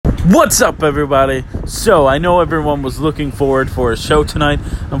What's up, everybody? So, I know everyone was looking forward for a show tonight.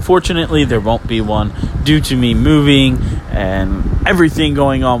 Unfortunately, there won't be one due to me moving and everything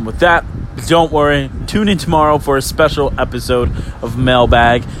going on with that. But don't worry, tune in tomorrow for a special episode of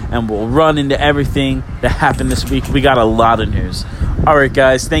Mailbag, and we'll run into everything that happened this week. We got a lot of news. Alright,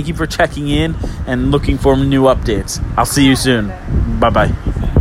 guys, thank you for checking in and looking for new updates. I'll see you soon. Bye-bye.